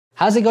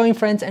How's it going,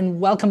 friends, and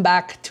welcome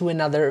back to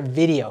another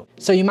video.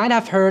 So you might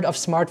have heard of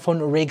smartphone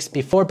rigs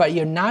before, but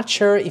you're not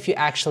sure if you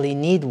actually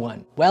need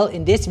one. Well,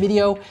 in this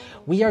video,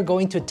 we are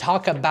going to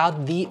talk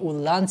about the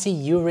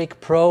Ulanzi U-Rig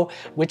Pro,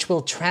 which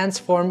will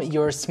transform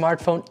your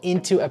smartphone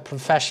into a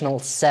professional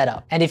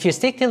setup. And if you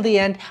stick till the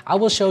end, I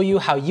will show you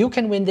how you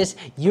can win this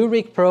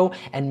U-Rig Pro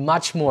and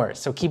much more,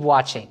 so keep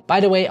watching. By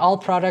the way, all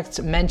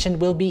products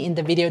mentioned will be in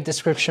the video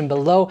description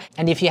below.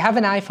 And if you have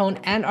an iPhone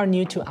and are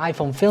new to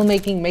iPhone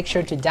filmmaking, make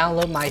sure to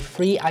download my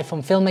free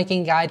iPhone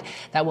filmmaking guide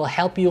that will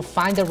help you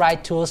find the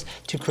right tools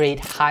to create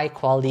high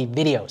quality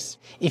videos.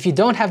 If you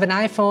don't have an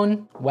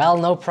iPhone, well,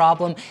 no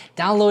problem.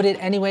 Download it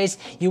anyways.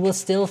 You will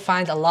still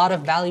find a lot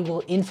of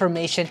valuable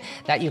information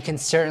that you can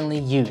certainly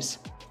use.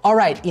 All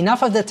right,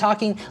 enough of the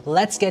talking,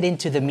 let's get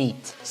into the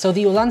meat. So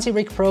the Ulanzi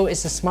Rig Pro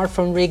is a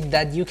smartphone rig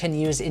that you can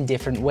use in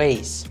different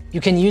ways.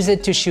 You can use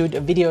it to shoot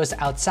videos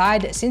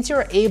outside since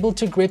you're able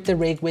to grip the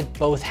rig with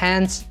both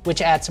hands,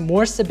 which adds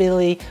more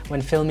stability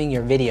when filming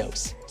your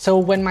videos. So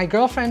when my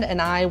girlfriend and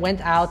I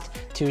went out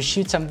to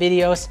shoot some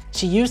videos,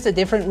 she used a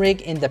different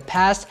rig in the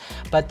past,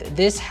 but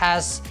this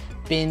has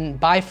been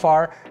by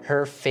far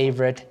her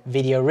favorite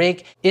video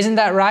rig. Isn't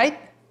that right?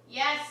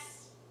 Yes.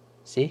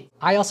 See?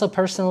 I also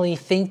personally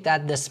think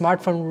that the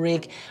smartphone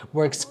rig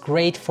works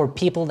great for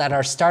people that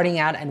are starting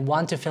out and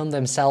want to film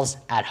themselves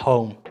at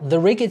home. The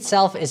rig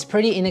itself is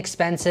pretty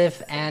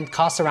inexpensive and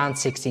costs around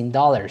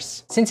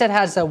 $16. Since it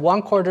has a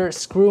 1/4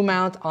 screw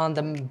mount on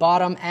the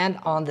bottom and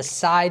on the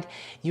side,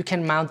 you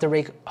can mount the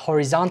rig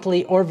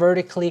horizontally or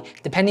vertically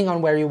depending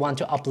on where you want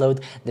to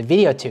upload the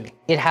video to.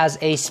 It has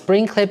a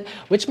spring clip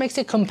which makes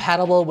it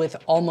compatible with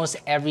almost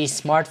every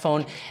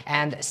smartphone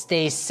and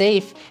stays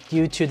safe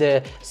due to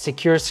the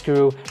secure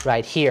screw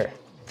right here.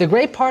 The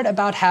great part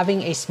about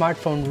having a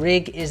smartphone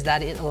rig is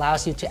that it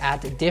allows you to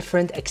add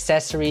different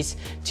accessories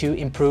to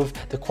improve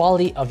the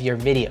quality of your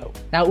video.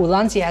 Now,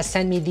 Ulanzi has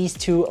sent me these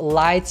two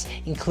lights,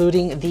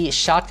 including the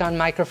shotgun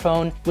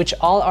microphone, which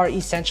all are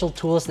essential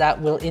tools that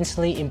will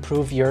instantly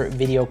improve your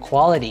video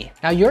quality.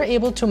 Now, you're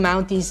able to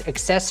mount these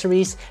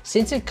accessories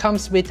since it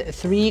comes with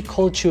 3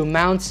 cold shoe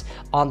mounts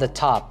on the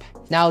top.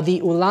 Now,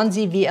 the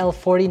Ulanzi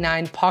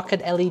VL49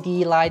 Pocket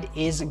LED light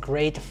is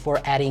great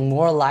for adding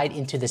more light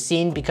into the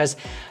scene because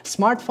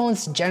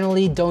smartphones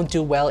generally don't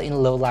do well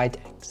in low light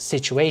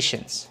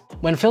situations.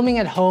 When filming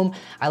at home,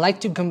 I like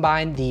to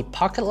combine the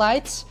pocket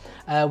lights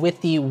with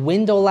the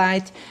window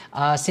light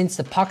since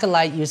the pocket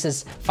light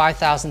uses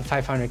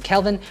 5500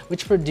 Kelvin,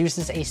 which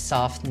produces a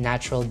soft,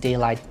 natural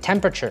daylight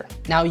temperature.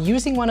 Now,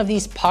 using one of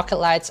these pocket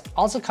lights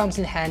also comes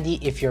in handy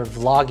if you're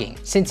vlogging,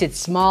 since it's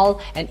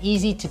small and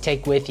easy to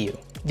take with you.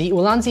 The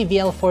Ulanzi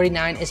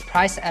VL49 is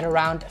priced at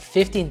around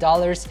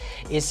 $15,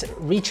 is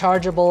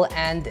rechargeable,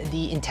 and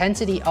the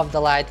intensity of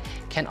the light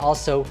can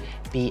also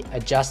be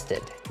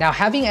adjusted. Now,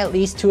 having at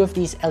least 2 of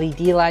these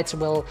LED lights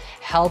will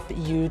help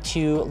you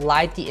to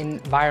light the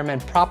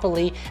environment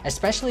properly,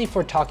 especially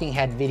for talking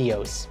head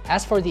videos.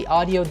 As for the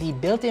audio, the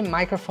built-in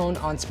microphone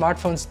on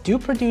smartphones do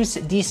produce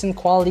decent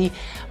quality,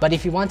 but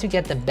if you want to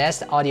get the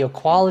best audio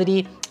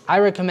quality, I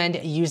recommend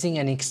using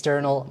an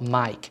external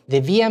mic.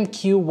 The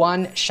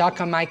VMQ1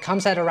 shotgun mic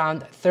comes at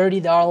around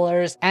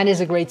 $30 and is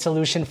a great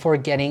solution for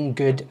getting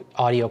good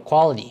audio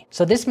quality.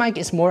 So this mic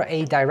is more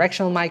a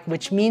directional mic,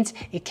 which means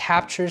it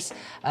captures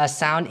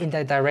sound in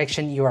the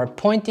direction you are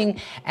pointing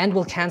and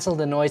will cancel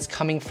the noise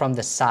coming from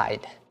the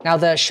side. Now,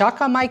 the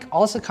shotgun mic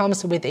also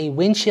comes with a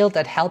windshield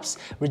that helps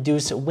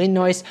reduce wind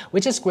noise,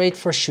 which is great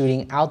for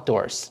shooting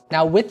outdoors.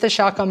 Now, with the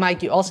shotgun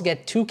mic, you also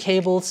get 2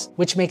 cables,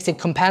 which makes it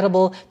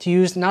compatible to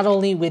use not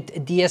only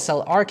with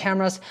DSLR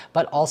cameras,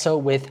 but also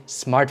with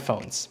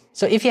smartphones.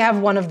 So if you have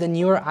one of the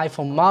newer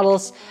iPhone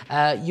models,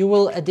 you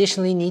will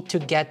additionally need to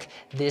get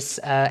this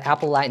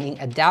Apple Lightning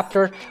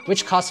adapter,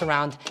 which costs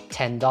around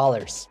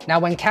 $10. Now,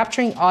 when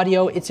capturing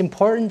audio, it's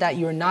important that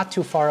you're not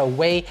too far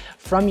away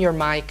from your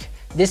mic.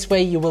 This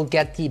way you will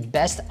get the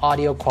best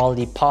audio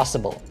quality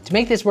possible. To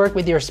make this work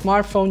with your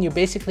smartphone, you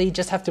basically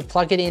just have to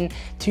plug it in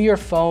to your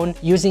phone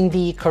using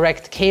the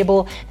correct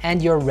cable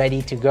and you're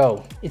ready to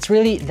go. It's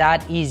really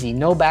that easy,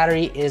 no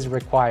battery is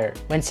required.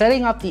 When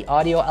setting up the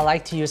audio, I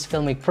like to use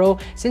Filmic Pro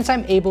since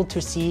I'm able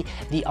to see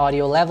the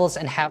audio levels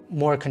and have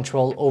more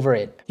control over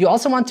it. You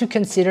also want to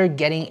consider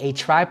getting a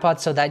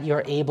tripod so that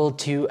you're able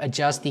to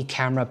adjust the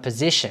camera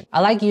position.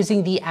 I like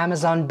using the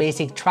Amazon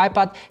Basic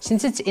tripod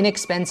since it's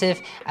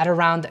inexpensive at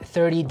around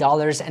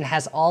 $30 and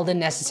has all the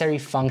necessary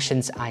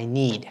functions I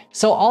need.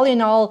 So all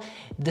in all,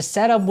 the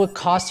setup would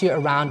cost you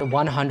around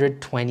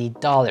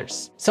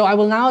 $120. So I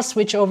will now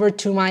switch over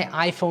to my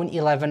iPhone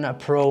 11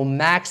 Pro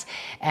Max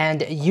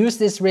and use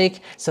this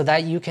rig so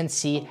that you can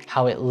see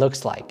how it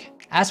looks like.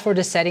 As for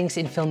the settings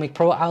in Filmic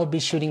Pro, I'll be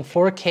shooting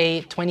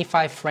 4K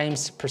 25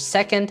 frames per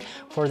second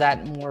for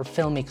that more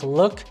filmic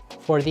look.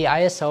 For the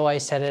ISO, I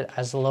set it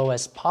as low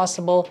as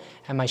possible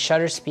and my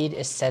shutter speed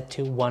is set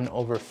to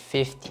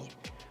 1/50.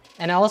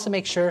 And I also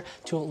make sure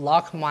to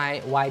lock my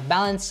white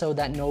balance so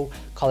that no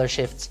color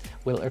shifts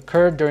will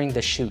occur during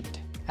the shoot.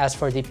 As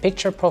for the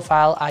picture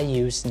profile, I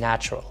use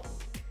natural.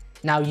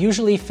 Now,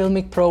 usually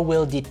Filmic Pro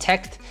will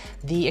detect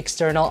the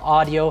external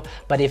audio,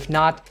 but if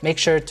not, make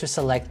sure to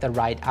select the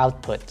right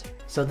output.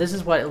 So this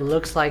is what it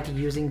looks like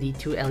using the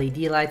two LED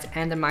lights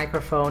and the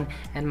microphone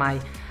and my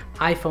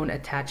iPhone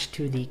attached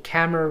to the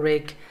camera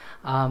rig.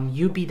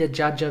 You be the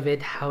judge of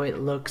it, how it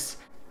looks.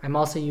 I'm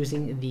also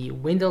using the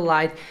window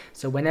light,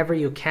 so whenever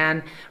you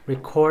can,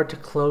 record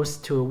close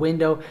to a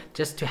window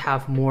just to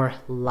have more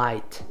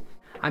light.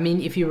 I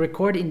mean, if you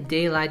record in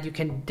daylight, you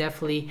can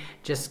definitely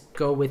just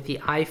go with the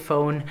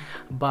iPhone,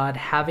 but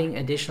having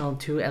additional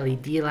two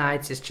LED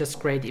lights is just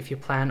great if you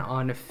plan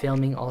on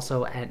filming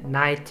also at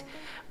night,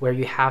 where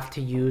you have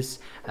to use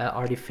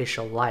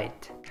artificial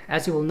light.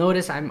 As you will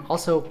notice, I'm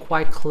also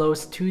quite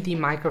close to the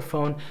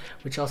microphone,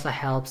 which also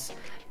helps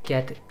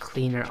get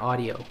cleaner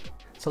audio.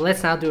 So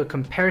let's now do a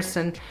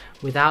comparison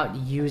without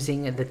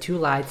using the two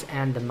lights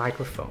and the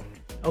microphone.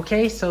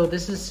 Okay, so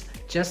this is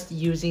just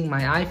using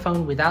my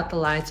iPhone without the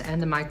lights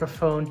and the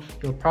microphone.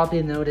 You'll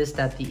probably notice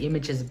that the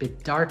image is a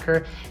bit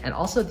darker, and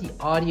also the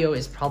audio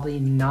is probably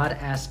not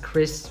as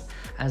crisp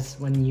as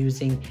when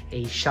using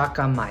a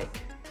shotgun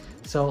mic.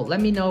 So let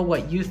me know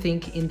what you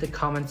think in the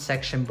comment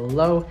section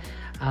below.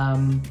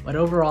 But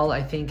overall,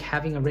 I think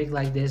having a rig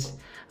like this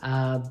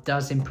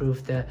does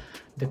improve the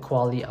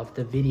quality of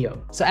the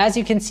video. So as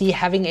you can see,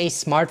 having a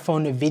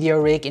smartphone video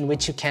rig in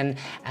which you can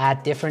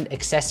add different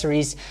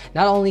accessories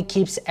not only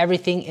keeps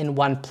everything in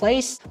one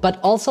place, but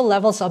also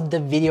levels up the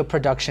video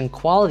production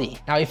quality.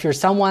 Now, if you're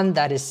someone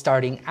that is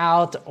starting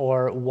out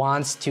or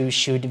wants to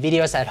shoot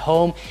videos at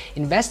home,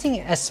 investing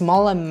a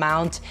small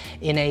amount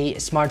in a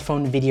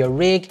smartphone video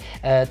rig,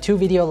 two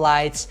video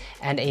lights,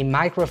 and a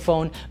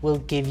microphone will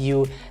give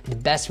you the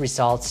best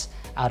results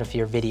out of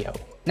your video.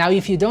 Now,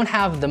 if you don't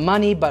have the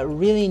money but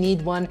really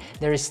need one,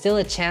 there is still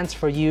a chance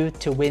for you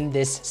to win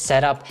this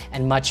setup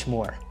and much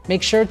more.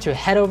 Make sure to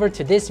head over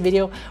to this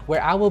video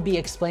where I will be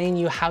explaining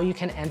you how you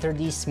can enter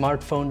the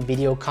smartphone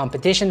video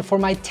competition for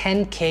my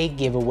 10K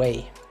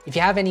giveaway. If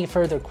you have any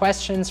further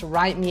questions,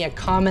 write me a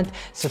comment,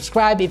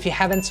 subscribe if you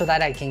haven't so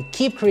that I can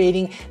keep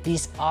creating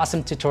these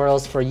awesome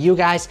tutorials for you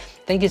guys.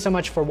 Thank you so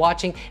much for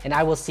watching, and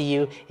I will see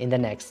you in the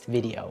next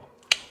video.